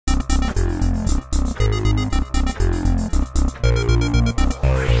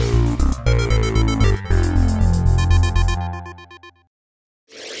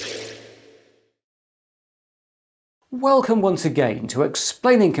Welcome once again to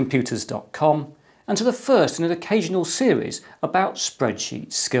explainingcomputers.com and to the first in an occasional series about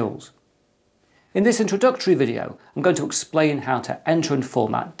spreadsheet skills. In this introductory video, I'm going to explain how to enter and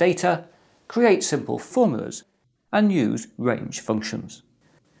format data, create simple formulas, and use range functions.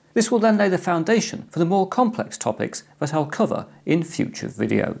 This will then lay the foundation for the more complex topics that I'll cover in future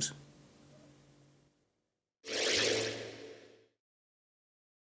videos.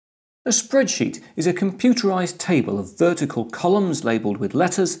 A spreadsheet is a computerized table of vertical columns labelled with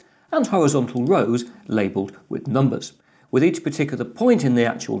letters and horizontal rows labelled with numbers, with each particular point in the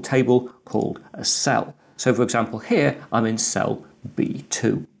actual table called a cell. So for example here I'm in cell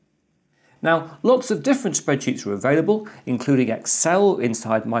B2. Now lots of different spreadsheets are available, including Excel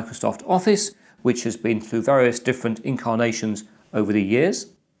inside Microsoft Office, which has been through various different incarnations over the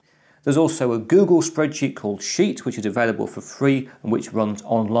years. There's also a Google spreadsheet called Sheet, which is available for free and which runs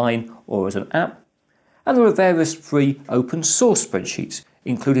online or as an app. And there are various free open source spreadsheets,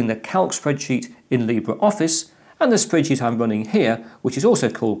 including the Calc spreadsheet in LibreOffice and the spreadsheet I'm running here, which is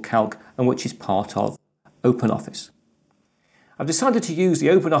also called Calc and which is part of OpenOffice. I've decided to use the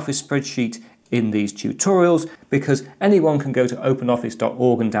OpenOffice spreadsheet in these tutorials because anyone can go to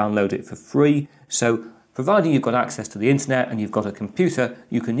openoffice.org and download it for free. So providing you've got access to the internet and you've got a computer,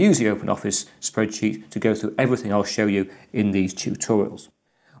 you can use the OpenOffice spreadsheet to go through everything I'll show you in these tutorials.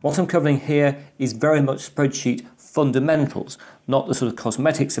 What I'm covering here is very much spreadsheet fundamentals, not the sort of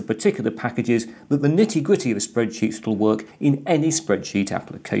cosmetics of particular packages, but the nitty-gritty of a spreadsheet that will work in any spreadsheet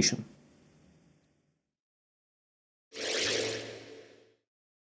application.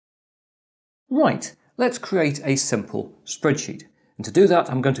 Right, let's create a simple spreadsheet. And to do that,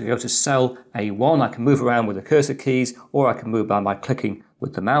 I'm going to go to cell A1. I can move around with the cursor keys, or I can move by clicking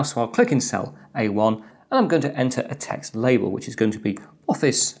with the mouse. So I'll click in cell A1, and I'm going to enter a text label, which is going to be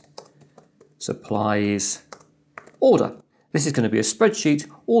Office Supplies Order. This is going to be a spreadsheet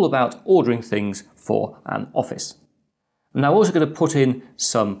all about ordering things for an office. And I'm also going to put in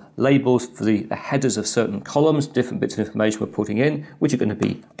some labels for the headers of certain columns, different bits of information we're putting in, which are going to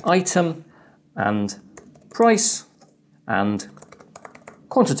be item and price and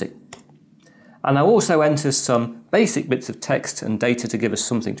quantity. And I'll also enter some basic bits of text and data to give us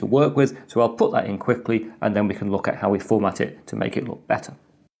something to work with, so I'll put that in quickly and then we can look at how we format it to make it look better.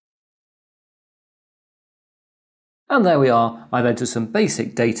 And there we are, I've entered some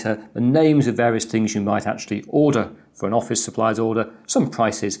basic data, the names of various things you might actually order for an office supplies order, some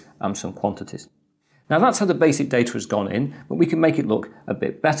prices and some quantities. Now that's how the basic data has gone in, but we can make it look a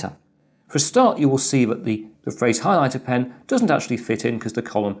bit better. For a start, you will see that the phrase highlighter pen doesn't actually fit in because the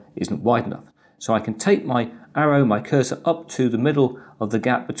column isn't wide enough. So I can take my arrow, my cursor up to the middle of the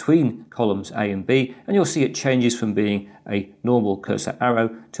gap between columns A and B, and you'll see it changes from being a normal cursor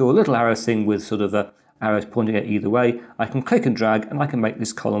arrow to a little arrow thing with sort of arrows pointing it either way. I can click and drag and I can make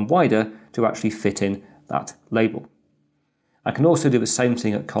this column wider to actually fit in that label. I can also do the same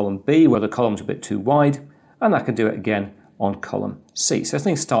thing at column B where the column's a bit too wide, and I can do it again on column C. So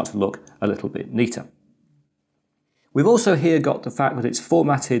things start to look a little bit neater. We've also here got the fact that it's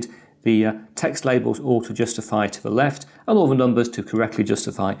formatted the text labels all to justify to the left and all the numbers to correctly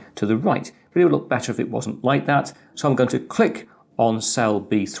justify to the right. But it would look better if it wasn't like that. So I'm going to click on cell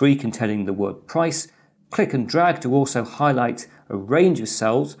B3 containing the word price, click and drag to also highlight a range of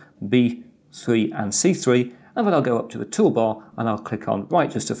cells B3 and C3, and then I'll go up to the toolbar and I'll click on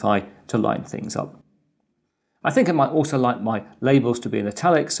right justify to line things up. I think I might also like my labels to be in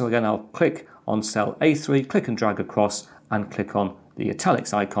italics, so again I'll click on cell A3, click and drag across and click on the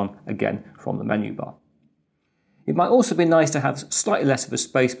italics icon again from the menu bar. It might also be nice to have slightly less of a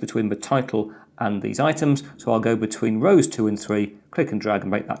space between the title and these items, so I'll go between rows 2 and 3, click and drag and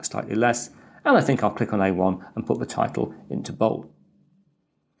make that slightly less, and I think I'll click on A1 and put the title into bold.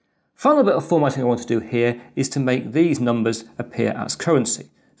 Final bit of formatting I want to do here is to make these numbers appear as currency.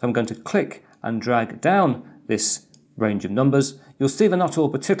 So I'm going to click and drag down this range of numbers. You'll see they're not all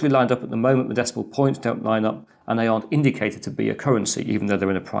particularly lined up at the moment, the decimal points don't line up and they aren't indicated to be a currency even though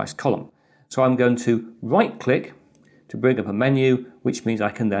they're in a price column. So I'm going to right click to bring up a menu, which means I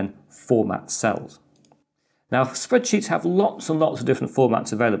can then format cells. Now spreadsheets have lots and lots of different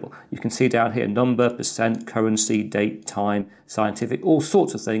formats available. You can see down here number, percent, currency, date, time, scientific, all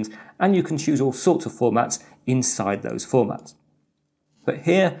sorts of things, and you can choose all sorts of formats inside those formats. But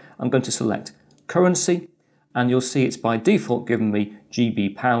here I'm going to select currency, and you'll see it's by default given me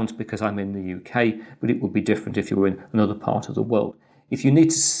GB pounds because I'm in the UK, but it would be different if you were in another part of the world. If you need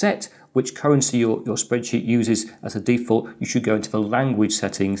to set which currency your spreadsheet uses as a default, you should go into the language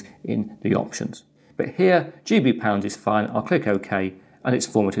settings in the options. But here, GB pounds is fine. I'll click OK, and it's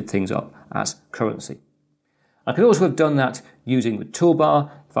formatted things up as currency. I could also have done that using the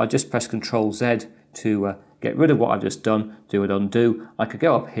toolbar. If I just press Ctrl Z to get rid of what I've just done, do an undo, I could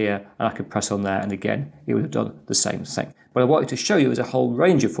go up here and I could press on there, and again it would have done the same thing. But I wanted to show you there's a whole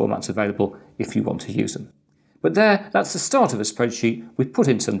range of formats available if you want to use them. But that's the start of a spreadsheet. We've put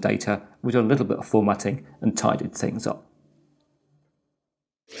in some data, we've done a little bit of formatting and tidied things up.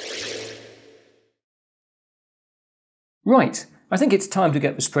 Right, I think it's time to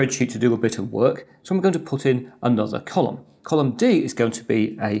get the spreadsheet to do a bit of work, so I'm going to put in another column. Column D is going to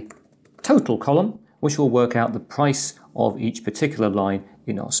be a total column, which will work out the price of each particular line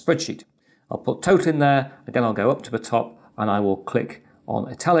in our spreadsheet. I'll put total in there, again I'll go up to the top and I will click on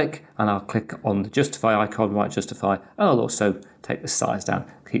italic and I'll click on the justify icon, right justify, and I'll also take the size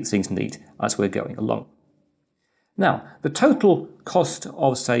down, keep things neat as we're going along. Now, the total cost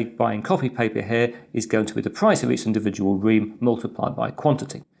of, say, buying copy paper here is going to be the price of each individual ream multiplied by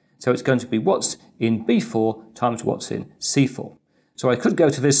quantity. So it's going to be what's in B4 times what's in C4. So I could go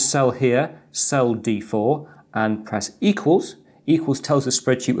to this cell here, cell D4, and press equals. Equals tells the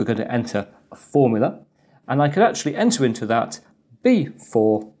spreadsheet we're going to enter a formula. And I could actually enter into that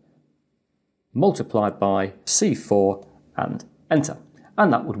B4 multiplied by C4 and enter.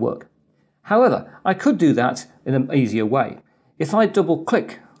 And that would work. However, I could do that in an easier way. If I double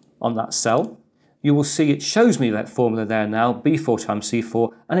click on that cell, you will see it shows me that formula there now, B4 times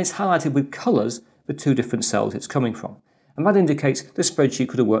C4, and it's highlighted with colours the two different cells it's coming from. And that indicates the spreadsheet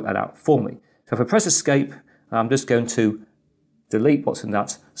could have worked that out for me. So if I press escape, I'm just going to delete what's in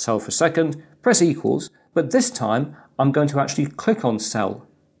that cell for a second, press equals, but this time I'm going to actually click on cell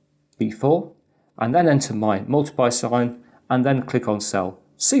B4, and then enter my multiply sign, and then click on cell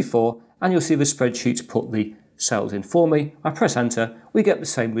C4, and you'll see the spreadsheet's put the cells in for me. I press enter, we get the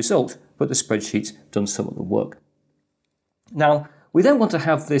same result, but the spreadsheet's done some of the work. Now, we then want to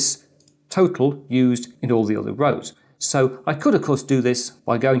have this total used in all the other rows. So I could of course do this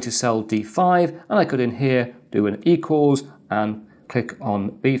by going to cell D5, and I could in here do an equals and click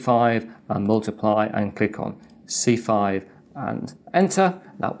on B5 and multiply and click on C5 and enter.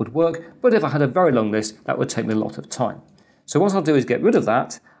 That would work, but if I had a very long list, that would take me a lot of time. So what I'll do is get rid of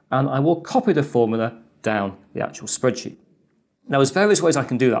that, and I will copy the formula down the actual spreadsheet. Now there's various ways I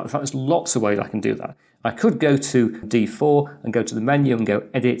can do that. In fact, there's lots of ways I can do that. I could go to D4 and go to the menu and go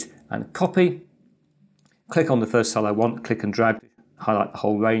edit and copy. Click on the first cell I want, click and drag, highlight the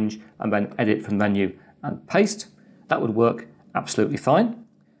whole range, and then edit from the menu and paste. That would work absolutely fine,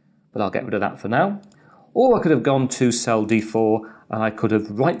 but I'll get rid of that for now. Or I could have gone to cell D4 and I could have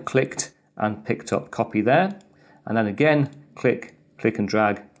right clicked and picked up copy there, and then again click, click and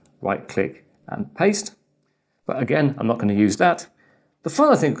drag, right click and paste. But again, I'm not going to use that. The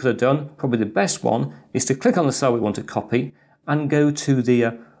final thing I could have done, probably the best one, is to click on the cell we want to copy and go to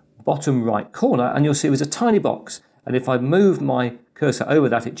the bottom right corner, and you'll see there's a tiny box. And if I move my cursor over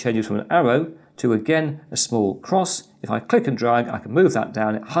that, it changes from an arrow to again a small cross. If I click and drag, I can move that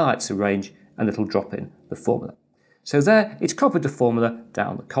down, it highlights the range, and it'll drop in the formula. So there, it's copied the formula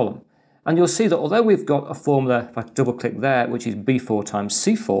down the column. And you'll see that although we've got a formula, if I double click there, which is B4 times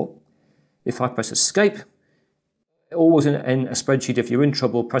C4, if I press escape, always in a spreadsheet, if you're in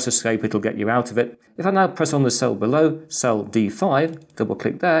trouble, press escape, it'll get you out of it. If I now press on the cell below, cell D5, double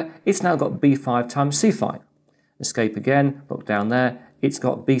click there, it's now got B5 times C5. Escape again, look down there, it's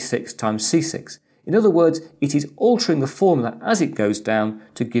got B6 times C6. In other words, it is altering the formula as it goes down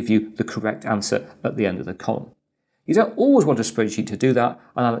to give you the correct answer at the end of the column. You don't always want a spreadsheet to do that,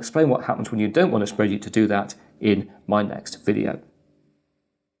 and I'll explain what happens when you don't want a spreadsheet to do that in my next video.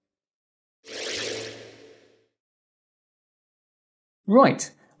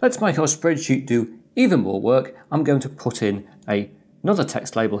 Right, let's make our spreadsheet do even more work. I'm going to put in another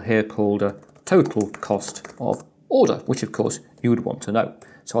text label here called total cost of order, which of course you would want to know.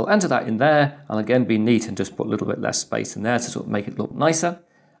 So I'll enter that in there, and again be neat and just put a little bit less space in there to sort of make it look nicer.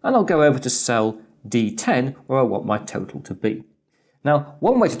 And I'll go over to cell D10 where I want my total to be. Now,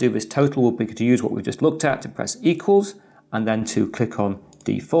 one way to do this total would be to use what we just looked at, to press equals, and then to click on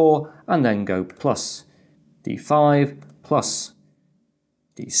D4, and then go plus D5, plus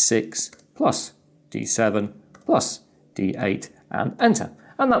D6, plus D7, plus D8, and enter.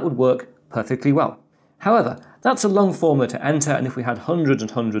 And that would work perfectly well. However, that's a long formula to enter, and if we had hundreds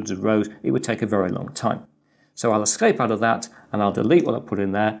and hundreds of rows, it would take a very long time. So I'll escape out of that, and I'll delete what I put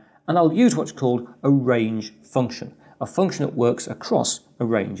in there, and I'll use what's called a range function, a function that works across a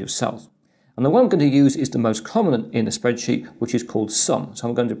range of cells. And the one I'm going to use is the most common in a spreadsheet, which is called sum. So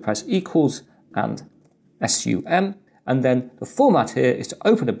I'm going to press equals and SUM, and then the format here is to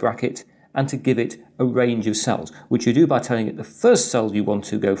open a bracket and to give it a range of cells, which you do by telling it the first cell you want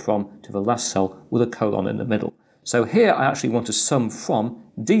to go from to the last cell with a colon in the middle. So here I actually want to sum from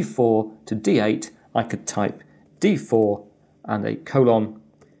D4 to D8. I could type D4 and a colon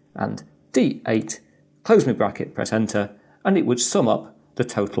and D8, close my bracket, press enter, and it would sum up the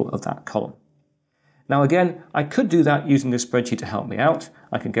total of that column. Now again, I could do that using the spreadsheet to help me out.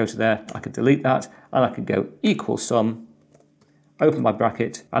 I could go to there, I could delete that, and I could go equal sum, open my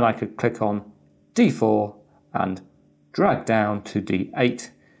bracket, and I could click on D4 and drag down to D8.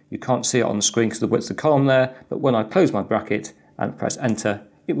 You can't see it on the screen because of the width of the column there, but when I close my bracket and press enter,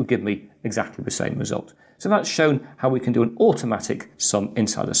 it would give me exactly the same result. So that's shown how we can do an automatic sum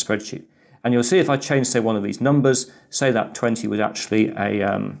inside a spreadsheet. And you'll see if I change, say, one of these numbers, say that 20 was actually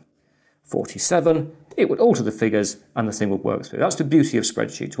a 47, it would alter the figures and the thing would work through. That's the beauty of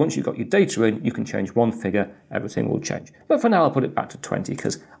spreadsheets. Once you've got your data in, you can change one figure, everything will change. But for now, I'll put it back to 20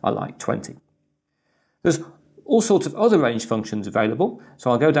 because I like 20. There's all sorts of other range functions available.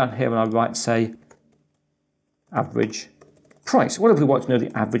 So I'll go down here and I'll write, say, average price. What if we want to know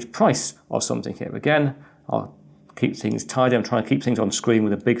the average price of something here? Again, I'll keep things tidy. I'm trying to keep things on screen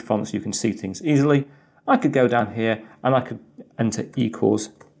with a big font so you can see things easily. I could go down here and I could enter equals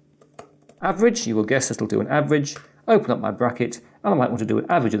average. You will guess it'll do an average. Open up my bracket and I might want to do an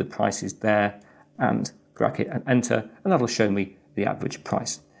average of the prices there and bracket and enter, and that'll show me the average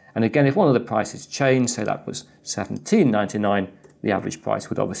price. And again, if one of the prices changed, say that was $17.99, the average price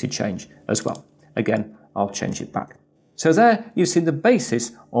would obviously change as well. Again, I'll change it back. So there you've seen the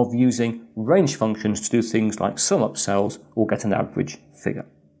basis of using range functions to do things like sum up cells or get an average figure.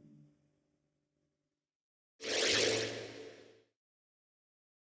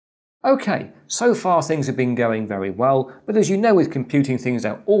 Okay, so far things have been going very well, but as you know with computing things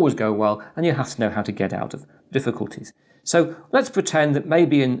don't always go well and you have to know how to get out of difficulties. So let's pretend that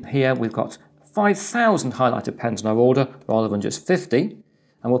maybe in here we've got 5,000 highlighter pens in our order rather than just 50,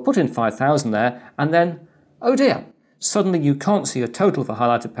 and we'll put in 5,000 there, and then, oh dear, suddenly you can't see a total for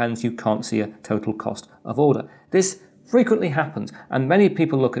highlighter pens, you can't see a total cost of order. This frequently happens, and many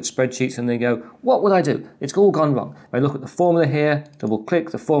people look at spreadsheets and they go, what would I do? It's all gone wrong. They look at the formula here, double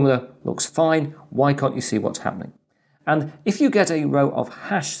click, the formula looks fine, why can't you see what's happening? And if you get a row of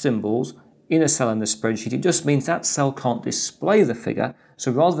hash symbols in a cell in the spreadsheet, it just means that cell can't display the figure,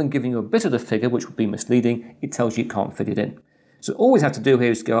 so rather than giving you a bit of the figure, which would be misleading, it tells you can't fit it in. So all we have to do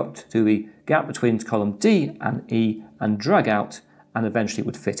here is go up to the gap between column D and E and drag out, and eventually it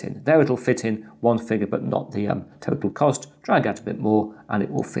would fit in. There it'll fit in one figure but not the total cost. Drag out a bit more and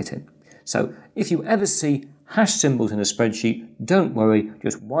it will fit in. So if you ever see hash symbols in a spreadsheet, don't worry,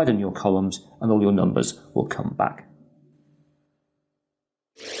 just widen your columns and all your numbers will come back.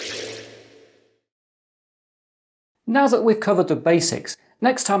 Now that we've covered the basics,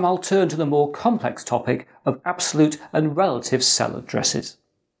 next time I'll turn to the more complex topic of absolute and relative cell addresses.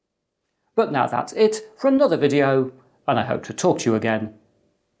 But now that's it for another video, and I hope to talk to you again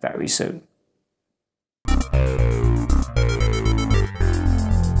very soon.